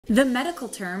The medical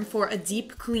term for a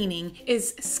deep cleaning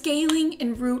is scaling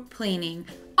and root planing,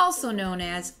 also known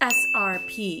as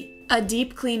SRP. A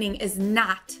deep cleaning is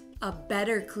not a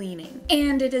better cleaning,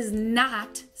 and it is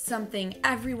not something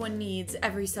everyone needs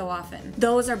every so often.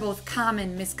 Those are both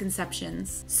common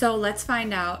misconceptions. So let's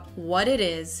find out what it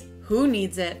is, who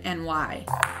needs it, and why.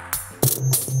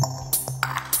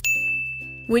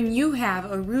 When you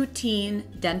have a routine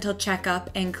dental checkup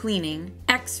and cleaning,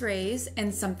 x-rays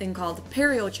and something called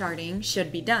PERIO charting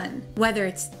should be done. Whether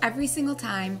it's every single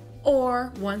time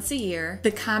or once a year,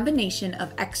 the combination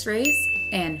of x-rays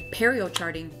and PERIO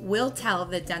charting will tell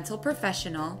the dental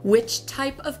professional which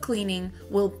type of cleaning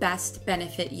will best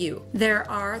benefit you. There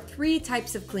are 3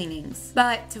 types of cleanings,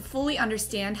 but to fully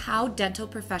understand how dental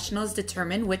professionals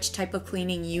determine which type of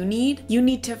cleaning you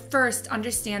need to first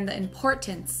understand the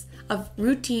importance of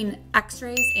routine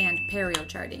x-rays and PERIO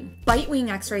charting. Bite wing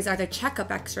x-rays are the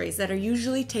checkup x-rays that are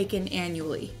usually taken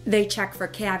annually. They check for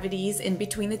cavities in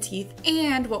between the teeth,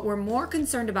 and what we're more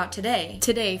concerned about today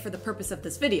for the purpose of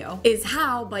this video, is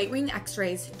how bite wing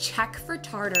x-rays check for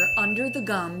tartar under the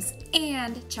gums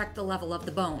and check the level of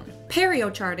the bone. PERIO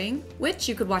charting, which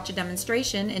you could watch a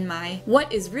demonstration in my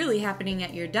What is Really Happening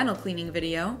at Your Dental Cleaning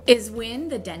video, is when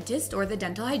the dentist or the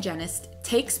dental hygienist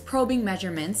takes probing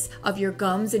measurements of your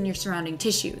gums and your surrounding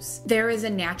tissues. There is a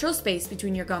natural space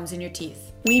between your gums and your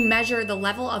teeth. We measure the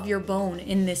level of your bone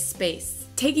in this space.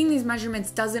 Taking these measurements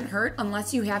doesn't hurt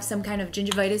unless you have some kind of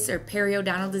gingivitis or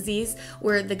periodontal disease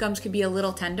where the gums could be a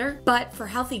little tender, but for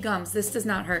healthy gums, this does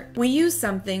not hurt. We use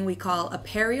something we call a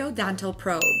periodontal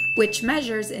probe, which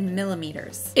measures in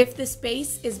millimeters. If the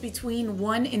space is between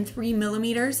 1 and 3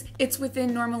 millimeters, it's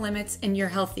within normal limits and you're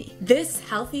healthy. This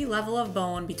healthy level of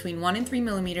bone between 1 and 3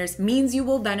 millimeters means you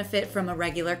will benefit from a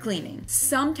regular cleaning.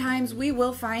 Sometimes we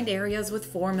will find areas with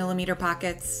 4 millimeter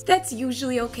pockets. That's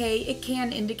usually okay. It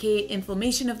can indicate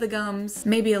inflammation of the gums,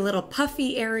 maybe a little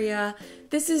puffy area.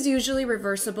 This is usually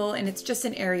reversible and it's just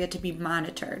an area to be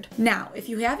monitored. Now, if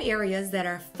you have areas that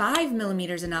are 5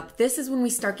 millimeters and up, this is when we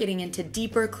start getting into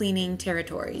deeper cleaning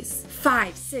territories.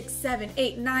 5, 6, 7,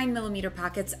 8, 9 millimeter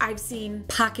pockets. I've seen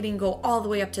pocketing go all the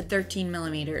way up to 13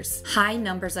 millimeters. High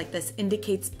numbers like this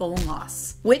indicates bone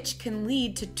loss, which can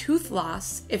lead to tooth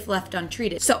loss if left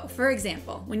untreated. So, for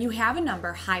example, when you have a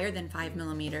number higher than 5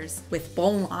 millimeters with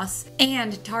bone loss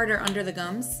and tartar under the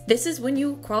gums, this is when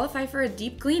you qualify for a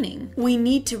deep cleaning. We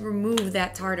need to remove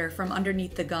that tartar from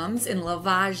underneath the gums and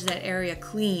lavage that area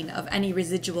clean of any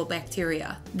residual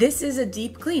bacteria. This is a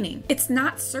deep cleaning. It's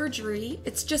not surgery,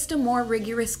 it's just a more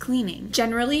rigorous cleaning.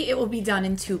 Generally, it will be done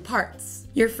in 2 parts.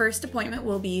 Your first appointment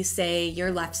will be, say,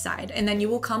 your left side, and then you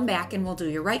will come back and we'll do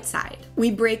your right side. We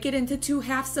break it into 2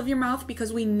 halves of your mouth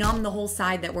because we numb the whole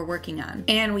side that we're working on,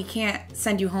 and we can't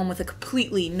send you home with a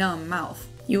completely numb mouth.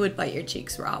 You would bite your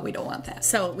cheeks raw. We don't want that.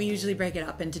 So we usually break it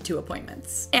up into 2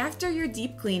 appointments. After your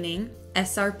deep cleaning,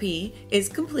 SRP, is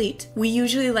complete, we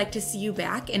usually like to see you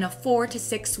back in a 4 to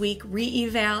 6 week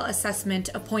re-eval assessment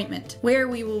appointment, where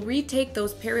we will retake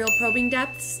those perio probing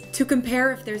depths to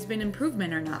compare if there's been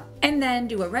improvement or not, and then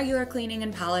do a regular cleaning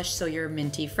and polish so you're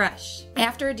minty fresh.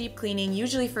 After a deep cleaning,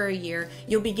 usually for a year,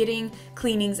 you'll be getting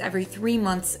cleanings every 3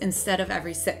 months instead of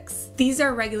every 6. These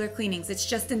are regular cleanings. It's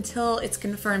just until it's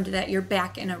confirmed that you're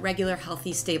back in a regular,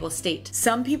 healthy, stable state.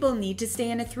 Some people need to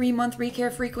stay in a 3-month recare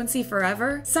frequency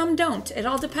forever. Some don't. It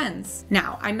all depends.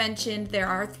 Now, I mentioned there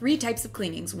are 3 types of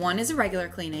cleanings. One is a regular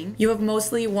cleaning. You have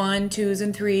mostly 1, 2s,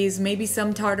 and 3s, maybe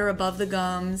some tartar above the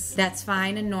gums. That's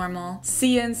fine and normal.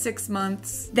 See you in 6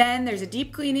 months. Then there's a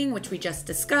deep cleaning, which we just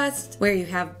discussed, where you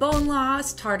have bone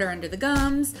loss, tartar under the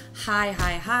gums,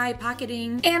 high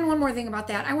pocketing. And one more thing about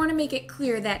that, I want to make it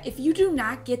clear that if you do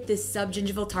not get this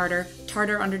subgingival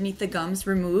tartar underneath the gums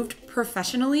removed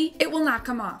professionally, it will not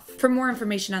come off. For more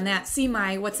information on that, see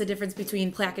my What's the Difference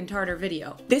Between Plaque and Tartar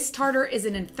video. This tartar is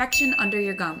an infection under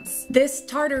your gums. This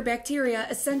tartar bacteria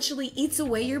essentially eats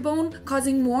away your bone,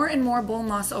 causing more and more bone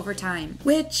loss over time,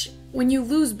 which, when you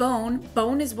lose bone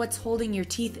is what's holding your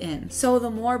teeth in. So the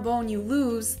more bone you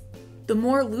lose, the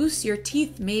more loose your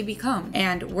teeth may become.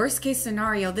 And worst case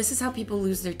scenario, this is how people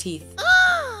lose their teeth.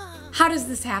 How does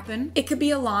this happen? It could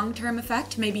be a long-term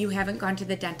effect. Maybe you haven't gone to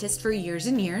the dentist for years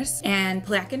and years, and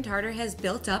plaque and tartar has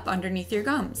built up underneath your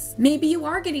gums. Maybe you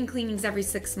are getting cleanings every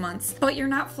 6 months, but you're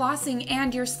not flossing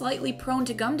and you're slightly prone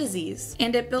to gum disease,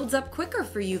 and it builds up quicker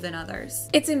for you than others.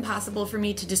 It's impossible for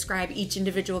me to describe each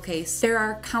individual case. There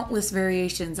are countless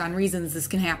variations on reasons this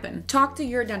can happen. Talk to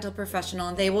your dental professional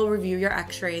and they will review your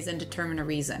x-rays and determine a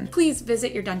reason. Please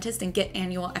visit your dentist and get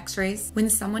annual x-rays. When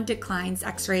someone declines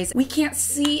x-rays, we can't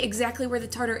see exactly where the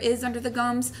tartar is under the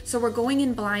gums, so we're going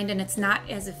in blind and it's not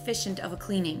as efficient of a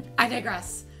cleaning. I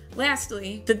digress.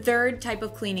 Lastly, the third type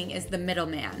of cleaning is the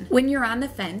middleman. When you're on the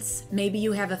fence, maybe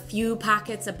you have a few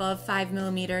pockets above 5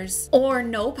 millimeters, or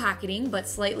no pocketing but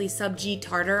slightly sub-G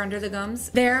tartar under the gums.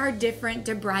 There are different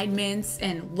debridements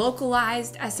and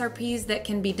localized SRPs that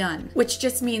can be done, which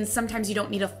just means sometimes you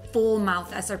don't need a full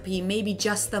mouth SRP, maybe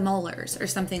just the molars or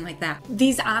something like that.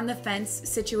 These on the fence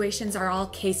situations are all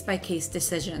case-by-case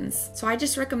decisions. So I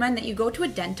just recommend that you go to a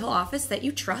dental office that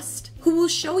you trust, who will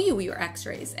show you your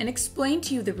x-rays and explain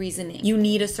to you the reasoning you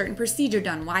need a certain procedure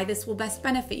done, why this will best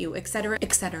benefit you, etc,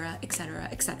 etc, etc,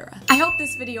 etc. I hope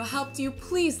this video helped you.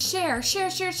 Please share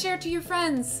to your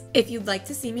friends. If you'd like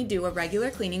to see me do a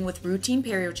regular cleaning with routine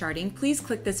perio charting, please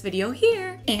click this video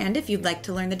here. And if you'd like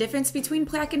to learn the difference between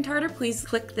plaque and tartar, please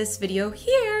click this video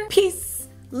here. Peace,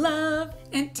 love,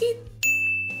 and teeth.